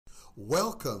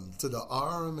Welcome to the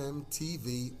RMM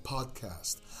TV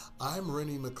podcast. I'm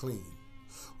Rennie McLean.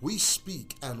 We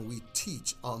speak and we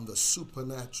teach on the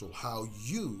supernatural, how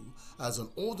you, as an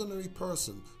ordinary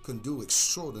person, can do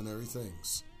extraordinary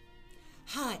things.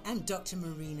 Hi, I'm Dr.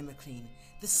 Marina McLean.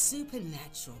 The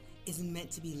supernatural is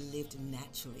meant to be lived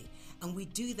naturally, and we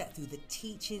do that through the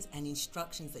teachings and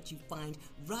instructions that you find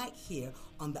right here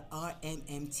on the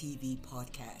RMM TV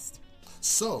podcast.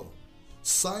 So,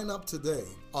 sign up today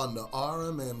on the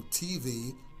RMM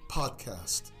TV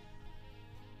podcast.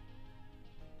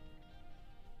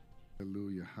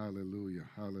 Hallelujah, hallelujah,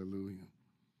 hallelujah,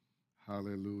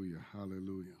 hallelujah,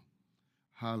 hallelujah,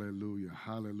 hallelujah,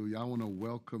 hallelujah. I want to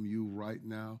welcome you right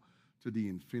now to the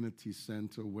Infinity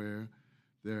Center where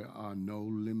there are no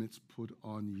limits put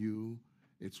on you.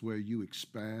 It's where you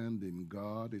expand in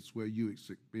God. It's where you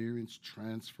experience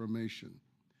transformation.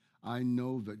 I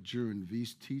know that during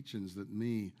these teachings that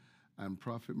me and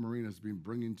Prophet Marina has been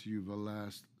bringing to you the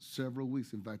last several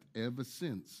weeks, in fact, ever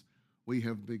since we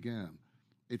have began,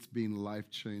 it's been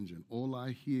life-changing. All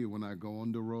I hear when I go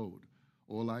on the road,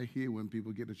 all I hear when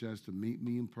people get a chance to meet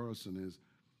me in person is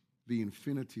the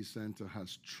Infinity Center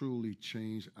has truly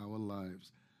changed our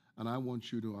lives. And I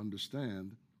want you to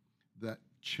understand that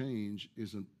change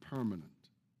isn't permanent.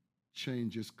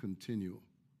 Change is continual.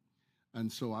 And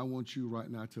so I want you right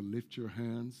now to lift your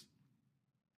hands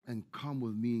and come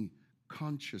with me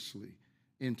consciously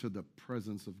into the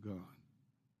presence of God.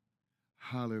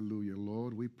 Hallelujah.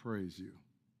 Lord, we praise you.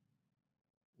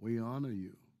 We honor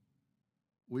you.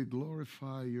 We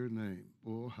glorify your name.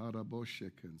 Oh,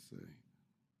 Haraboshe can say.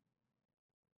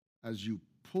 As you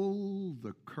pull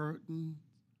the curtain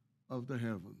of the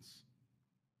heavens,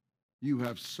 you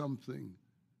have something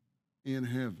in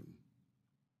heaven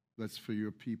that's for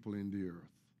your people in the earth.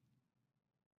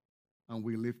 And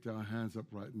we lift our hands up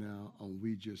right now and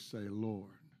we just say, Lord,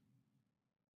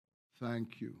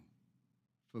 thank you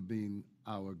for being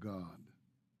our God.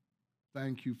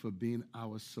 Thank you for being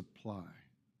our supply.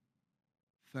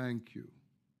 Thank you.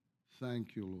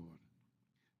 Thank you, Lord.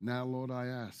 Now, Lord, I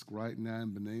ask right now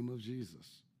in the name of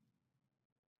Jesus,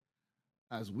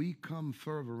 as we come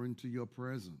further into your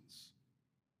presence,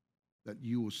 that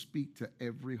you will speak to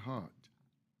every heart,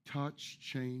 touch,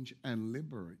 change, and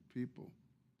liberate people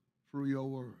through your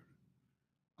word.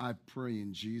 I pray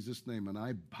in Jesus' name, and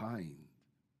I bind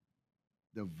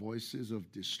the voices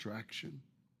of distraction.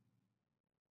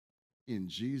 In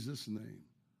Jesus' name,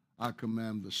 I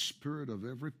command the spirit of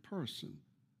every person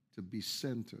to be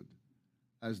centered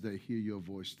as they hear your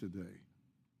voice today.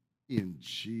 In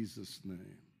Jesus'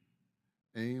 name,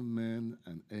 amen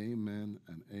and amen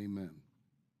and amen.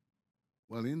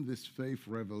 Well, in this faith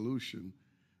revolution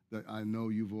that I know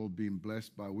you've all been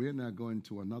blessed by, we're now going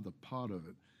to another part of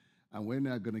it, and we're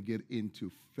now going to get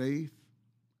into faith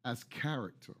as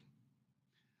character.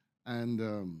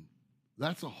 And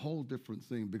that's a whole different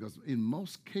thing, because in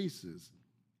most cases,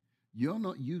 you're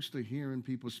not used to hearing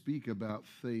people speak about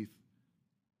faith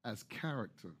as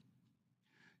character.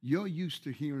 You're used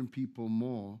to hearing people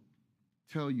more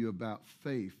tell you about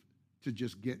faith to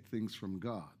just get things from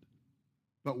God.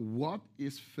 But what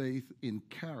is faith in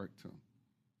character?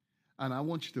 And I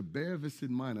want you to bear this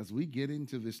in mind as we get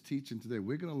into this teaching today.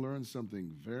 We're going to learn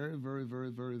something very, very, very,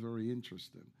 very, very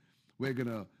interesting. We're going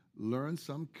to learn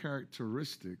some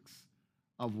characteristics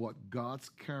of what God's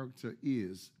character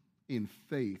is in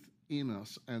faith in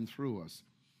us and through us.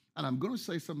 And I'm going to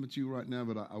say something to you right now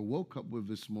that I woke up with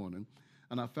this morning,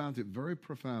 and I found it very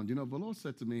profound. You know, the Lord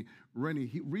said to me,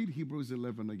 Rennie, read Hebrews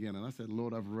 11 again. And I said,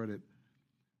 Lord, I've read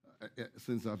it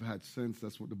since I've had sense.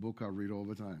 That's what the book I read all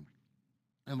the time.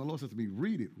 And the Lord said to me,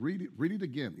 read it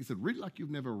again. He said, read it like you've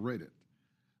never read it.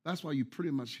 That's why you pretty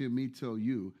much hear me tell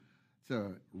you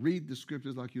to read the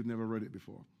scriptures like you've never read it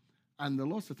before. And the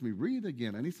Lord said to me, read it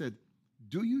again. And he said,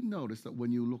 do you notice that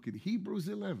when you look at Hebrews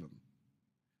 11,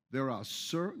 there are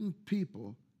certain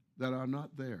people that are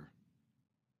not there?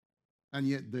 And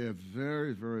yet they're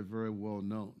very, very, very well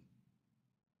known.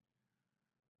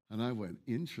 And I went,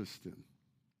 interesting.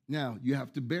 Now, you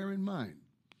have to bear in mind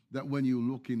that when you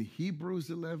look in Hebrews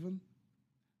 11,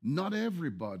 not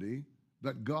everybody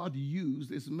that God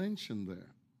used is mentioned there.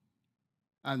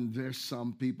 And there's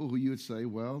some people who you would say,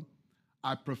 well,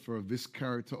 I prefer this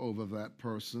character over that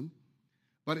person.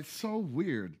 But it's so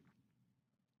weird.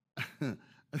 I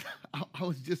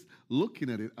was just looking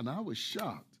at it and I was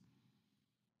shocked.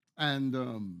 And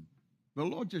the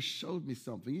Lord just showed me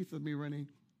something. He said to me, Rennie,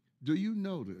 do you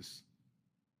notice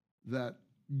that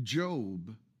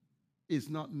Job is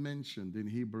not mentioned in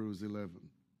Hebrews 11?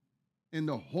 In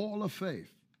the hall of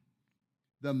faith,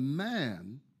 the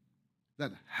man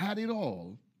that had it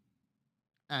all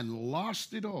and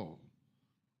lost it all.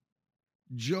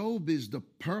 Job is the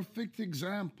perfect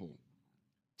example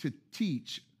to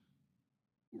teach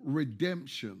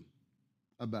redemption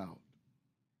about.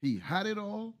 He had it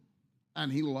all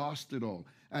and he lost it all.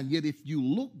 And yet, if you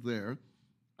look there,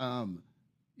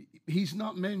 he's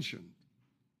not mentioned.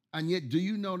 And yet, do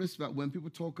you notice that when people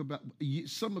talk about,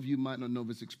 some of you might not know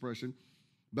this expression,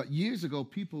 but years ago,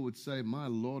 people would say, "My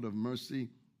Lord of mercy,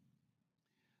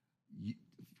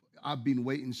 I've been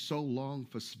waiting so long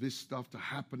for this stuff to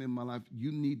happen in my life.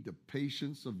 You need the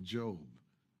patience of Job."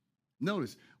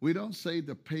 Notice, we don't say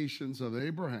the patience of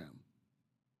Abraham,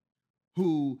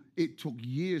 who it took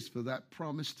years for that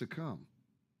promise to come.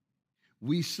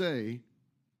 We say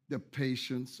the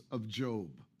patience of Job.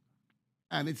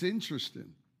 And it's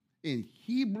interesting. In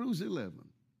Hebrews 11,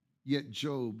 yet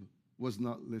Job was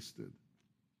not listed.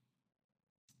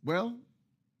 Well,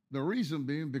 the reason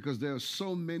being because there are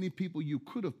so many people you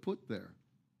could have put there.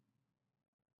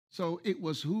 So it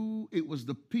was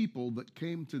the people that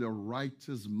came to the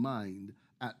writer's mind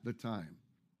at the time.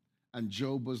 And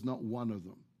Job was not one of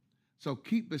them. So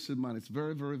keep this in mind. It's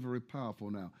very, very, very powerful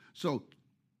now. So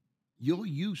you're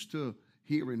used to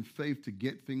hearing faith to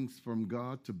get things from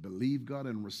God, to believe God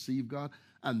and receive God.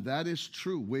 And that is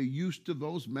true. We're used to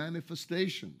those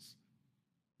manifestations.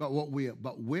 But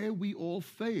where we all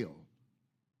fail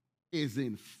is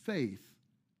in faith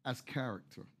as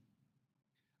character.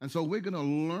 And so we're going to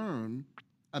learn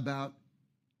about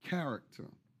character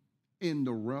in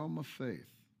the realm of faith.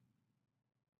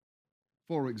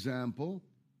 For example,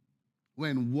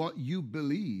 when what you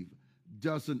believe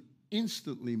doesn't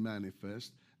instantly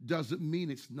manifest, does it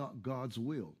mean it's not God's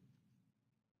will?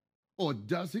 Or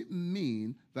does it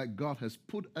mean that God has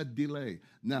put a delay?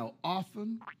 Now,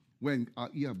 often when,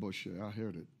 Boshe, I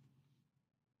heard it.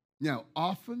 Now,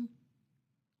 often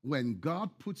when God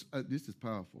puts, this is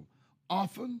powerful.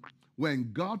 Often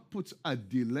when God puts a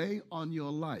delay on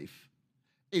your life,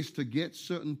 is to get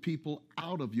certain people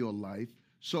out of your life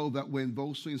so that when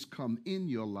those things come in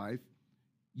your life,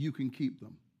 you can keep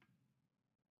them.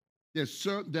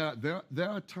 There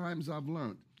are times I've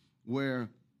learned where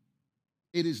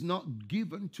it is not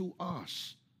given to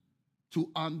us to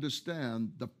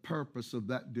understand the purpose of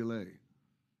that delay.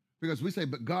 Because we say,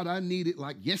 but God, I need it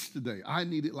like yesterday. I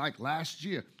need it like last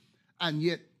year. And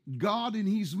yet God in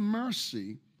his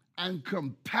mercy and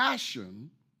compassion,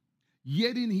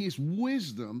 yet in his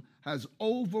wisdom, has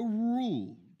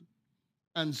overruled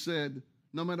and said,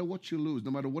 no matter what you lose,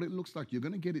 no matter what it looks like, you're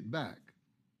going to get it back.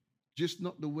 Just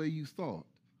not the way you thought.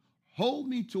 Hold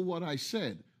me to what I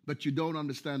said, but you don't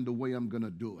understand the way I'm going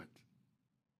to do it.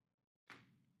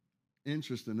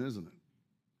 Interesting, isn't it?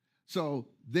 So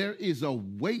there is a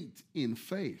weight in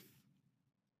faith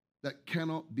that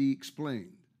cannot be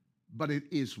explained, but it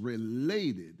is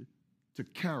related to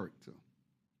character.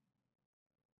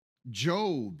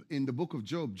 Job, in the book of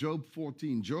Job, Job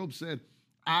 14, Job said,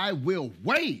 I will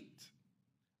wait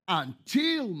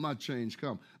until my change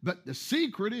comes. But the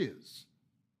secret is,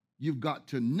 you've got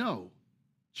to know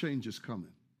change is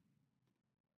coming.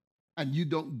 And you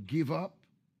don't give up.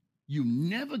 You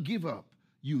never give up.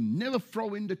 You never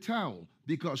throw in the towel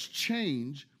because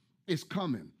change is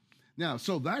coming. Now,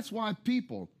 so that's why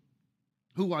people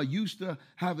who are used to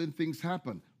having things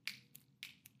happen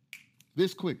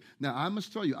this quick. Now, I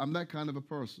must tell you, I'm that kind of a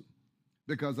person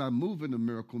because I move in the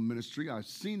miracle ministry. I've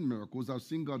seen miracles. I've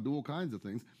seen God do all kinds of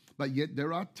things. But yet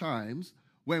there are times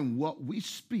when what we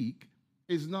speak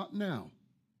is not now.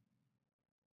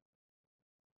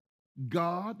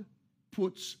 God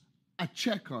puts a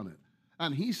check on it.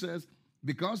 And he says,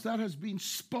 because that has been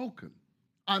spoken,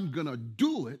 I'm going to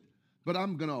do it, but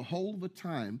I'm going to hold the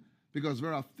time because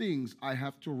there are things I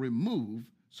have to remove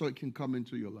so it can come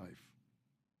into your life.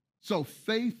 So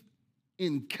faith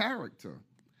in character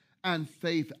and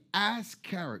faith as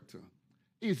character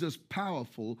is as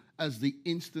powerful as the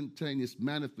instantaneous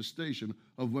manifestation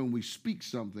of when we speak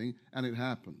something and it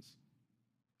happens.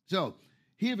 So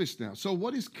hear this now. So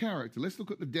what is character? Let's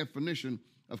look at the definition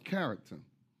of character.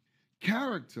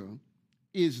 Character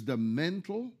is the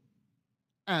mental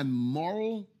and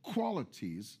moral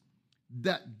qualities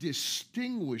that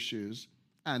distinguishes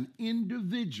an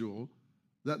individual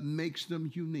that makes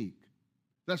them unique.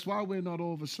 That's why we're not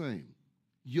all the same.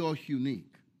 You're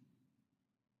unique.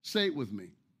 Say it with me.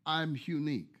 I'm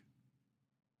unique.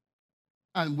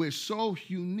 And we're so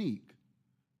unique.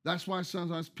 That's why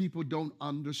sometimes people don't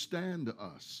understand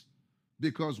us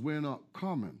because we're not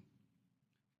common.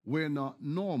 We're not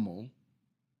normal.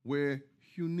 We're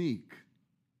unique.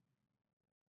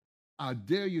 I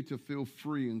dare you to feel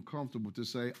free and comfortable to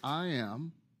say, I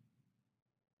am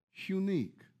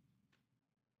unique.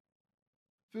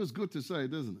 Feels good to say,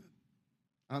 doesn't it?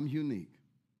 I'm unique.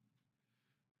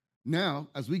 Now,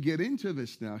 as we get into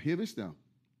this now, hear this now.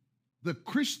 The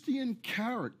Christian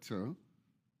character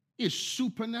is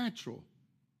supernatural.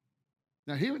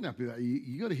 Now, hear it now.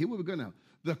 You got to hear where we're going now.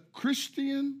 The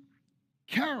Christian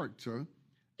character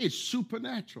is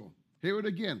supernatural. Hear it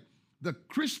again. The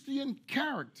Christian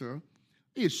character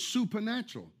is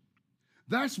supernatural.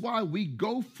 That's why we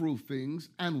go through things,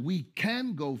 and we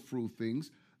can go through things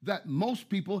that most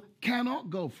people cannot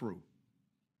go through.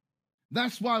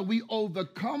 That's why we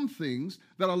overcome things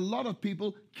that a lot of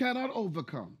people cannot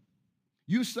overcome.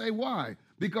 You say, why?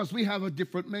 Because we have a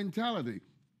different mentality.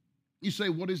 You say,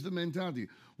 what is the mentality?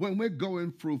 When we're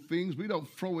going through things, we don't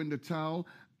throw in the towel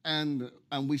and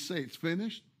we say it's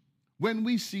finished. When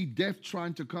we see death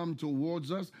trying to come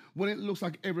towards us, when it looks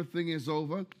like everything is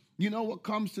over, you know what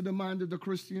comes to the mind of the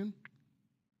Christian?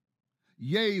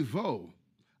 Yea, though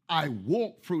I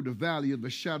walk through the valley of the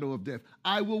shadow of death,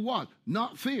 I will what?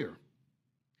 Not fear.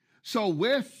 So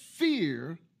where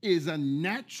fear is a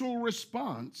natural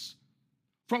response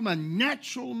from a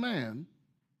natural man,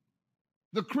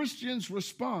 the Christian's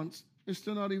response is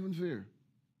to not even fear.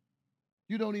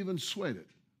 You don't even sweat it.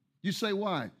 You say,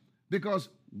 why? Because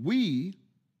we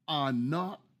are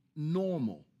not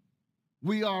normal.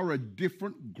 We are a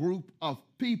different group of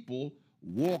people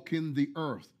walking the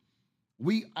earth.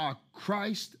 We are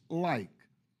Christ-like.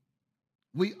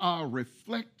 We are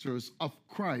reflectors of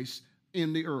Christ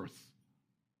in the earth.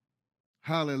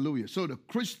 Hallelujah. So the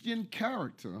Christian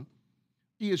character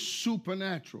is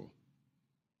supernatural.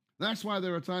 That's why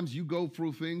there are times you go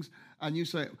through things and you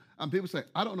say, and people say,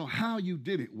 I don't know how you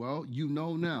did it. Well, you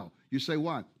know now. You say,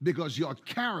 why? Because your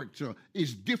character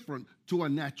is different to a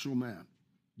natural man.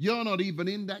 You're not even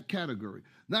in that category.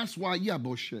 That's why, yeah,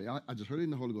 Boshe, I just heard it in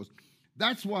the Holy Ghost.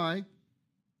 That's why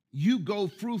you go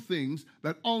through things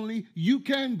that only you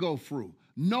can go through.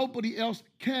 Nobody else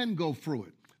can go through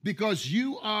it because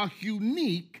you are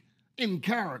unique in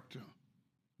character.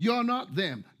 You're not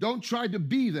them. Don't try to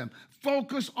be them.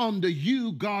 Focus on the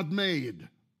you God made.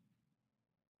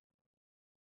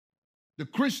 The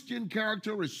Christian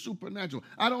character is supernatural.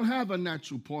 I don't have a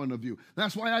natural point of view.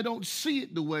 That's why I don't see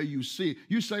it the way you see it.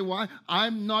 You say, why?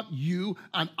 I'm not you,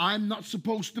 and I'm not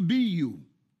supposed to be you.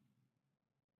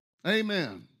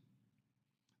 Amen.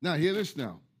 Now, hear this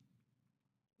now.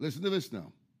 Listen to this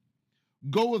now.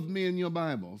 Go with me in your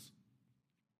Bibles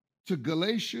to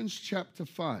Galatians chapter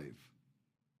 5.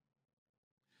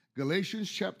 Galatians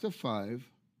chapter 5,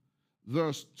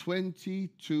 verse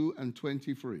 22 and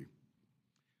 23.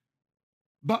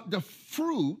 But the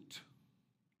fruit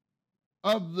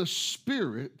of the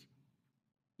Spirit,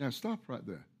 now stop right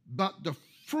there. But the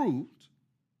fruit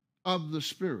of the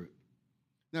Spirit.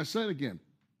 Now say it again.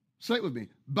 Say it with me.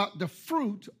 But the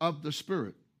fruit of the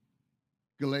Spirit.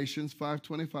 Galatians 5,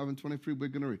 25 and 23, we're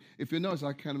going to read. If you notice,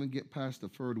 I can't even get past the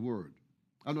third word.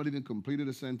 I've not even completed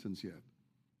a sentence yet.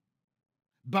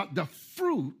 But the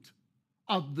fruit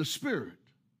of the Spirit.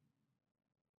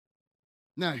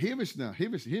 Now, hear this now. Hear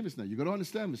this now. You're going to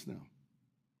understand this now.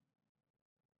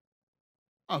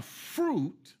 A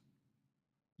fruit,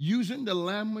 using the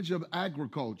language of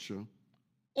agriculture,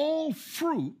 all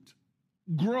fruit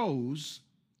grows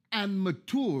and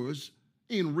matures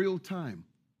in real time.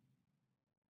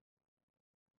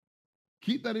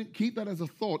 Keep that as a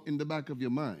thought in the back of your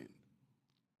mind.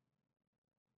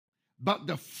 But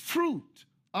the fruit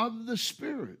of the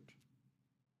Spirit.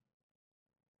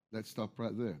 Let's stop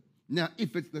right there. Now, I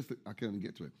can't even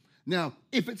get to it. Now,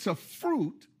 if it's a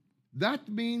fruit, that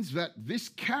means that this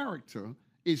character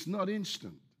is not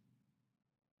instant.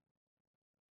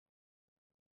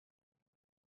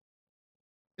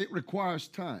 It requires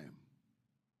time.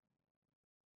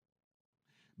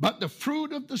 But the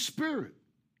fruit of the Spirit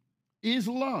is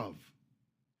love,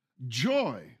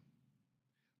 joy,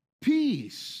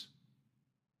 peace,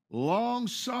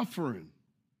 long-suffering,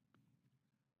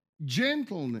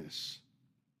 gentleness,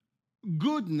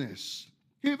 goodness.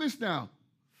 Hear this now.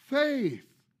 Faith.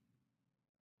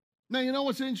 Now, you know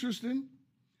what's interesting?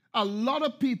 A lot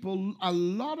of people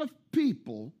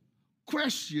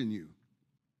question you.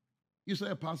 You say,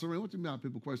 Apostle Ray, what do you mean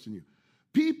people question you?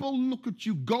 People look at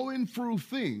you going through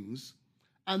things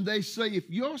and they say, if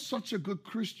you're such a good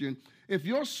Christian, if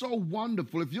you're so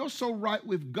wonderful, if you're so right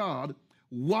with God,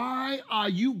 why are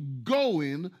you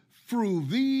going through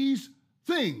these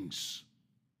things?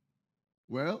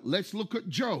 Well, let's look at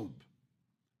Job.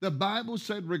 The Bible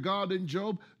said regarding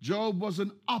Job, Job was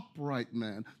an upright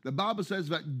man. The Bible says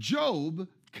that Job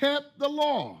kept the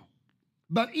law.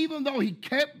 But even though he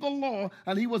kept the law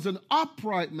and he was an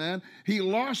upright man, he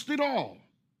lost it all.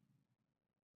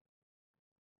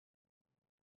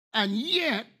 and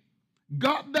yet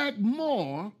got back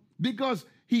more because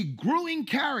he grew in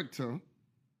character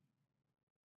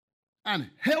and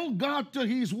held God to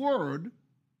his word.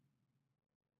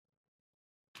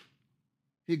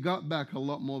 He got back a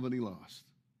lot more than he lost.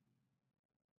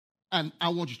 And I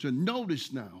want you to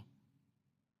notice now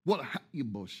what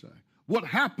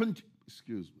happened,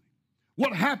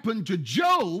 what happened to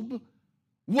Job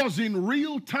was in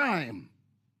real time.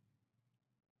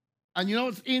 And you know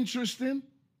what's interesting?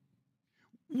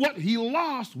 What he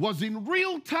lost was in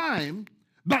real time,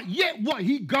 but yet what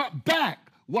he got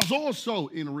back was also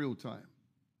in real time.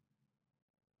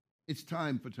 It's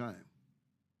time for time.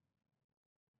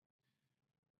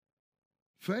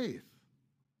 Faith.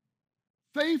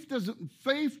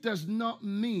 Faith does not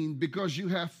mean because you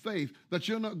have faith that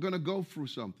you're not going to go through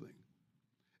something.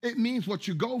 It means what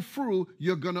you go through,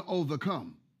 you're going to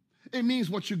overcome. It means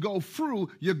what you go through,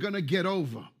 you're going to get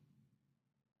over.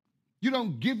 You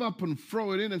don't give up and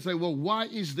throw it in and say, well, why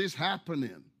is this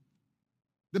happening?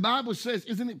 The Bible says,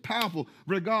 isn't it powerful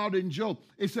regarding Job?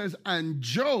 It says, and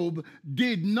Job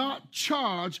did not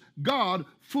charge God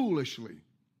foolishly.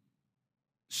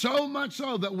 So much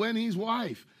so that when his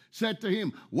wife said to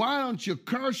him, why don't you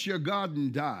curse your God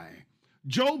and die?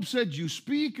 Job said, you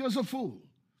speak as a fool.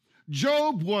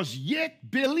 Job was yet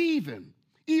believing,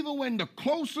 even when the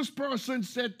closest person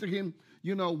said to him,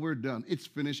 you know, we're done. It's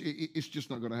finished. It's just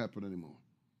not going to happen anymore.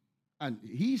 And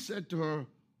he said to her,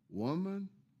 woman,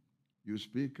 you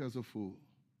speak as a fool.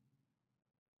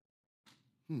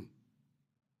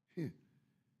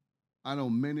 I know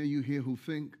many of you here who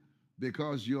think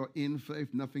because you're in faith,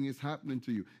 nothing is happening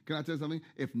to you. Can I tell you something?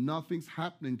 If nothing's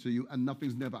happening to you and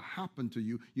nothing's never happened to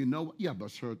you, you know what? Yeah, but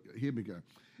sir, here we go.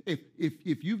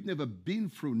 If you've never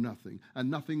been through nothing and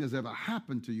nothing has ever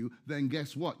happened to you, then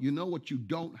guess what? You know what you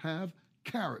don't have?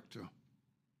 Character.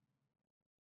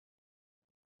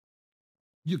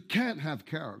 You can't have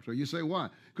character. You say, why?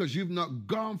 Because you've not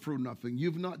gone through nothing.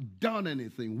 You've not done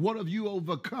anything. What have you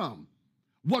overcome?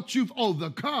 What you've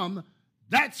overcome,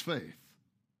 that's faith.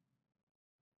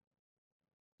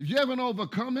 If you haven't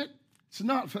overcome it, it's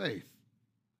not faith.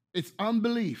 It's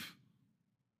unbelief.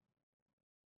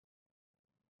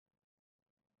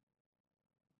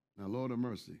 Now, Lord of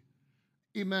mercy.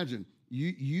 Imagine,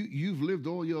 you've lived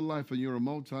all your life and you're a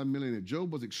multi-millionaire.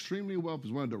 Job was extremely wealthy. He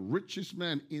was one of the richest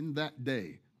men in that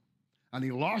day. And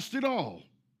he lost it all.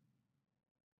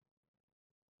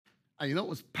 And you know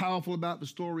what's powerful about the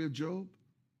story of Job?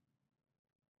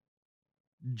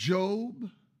 Job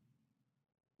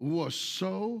was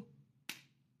such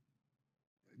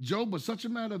a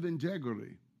man of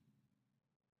integrity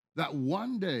that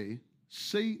one day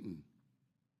Satan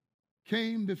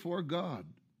came before God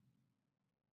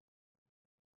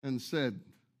and said,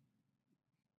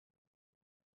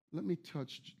 let me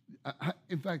touch.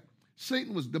 In fact,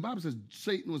 the Bible says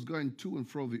Satan was going to and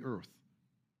fro the earth.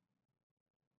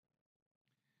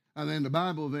 And then the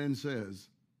Bible then says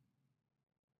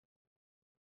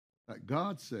that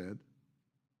God said,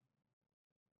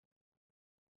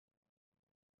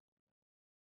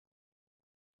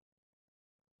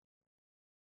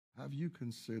 have you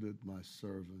considered my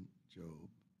servant Job?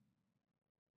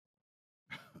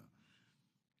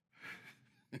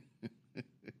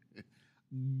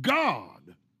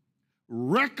 God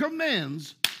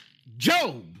recommends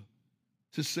Job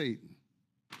to Satan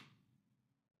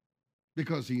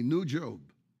because he knew Job,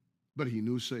 but he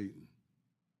knew Satan.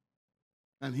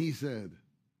 And he said,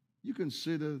 you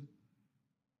consider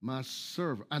my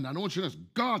servant. And I want you to know,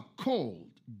 God called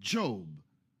Job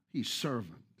his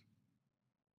servant.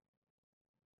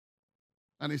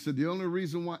 And he said the only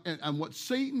reason why, and what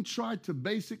Satan tried to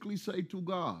basically say to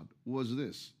God was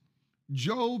this: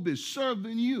 Job is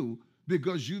serving you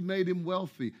because you made him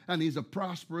wealthy and he's a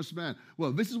prosperous man.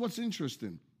 Well, this is what's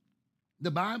interesting. The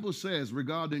Bible says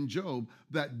regarding Job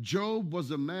that Job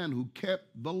was a man who kept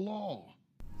the law.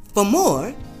 For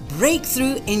more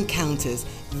breakthrough encounters,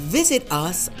 visit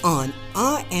us on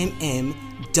rmm.live.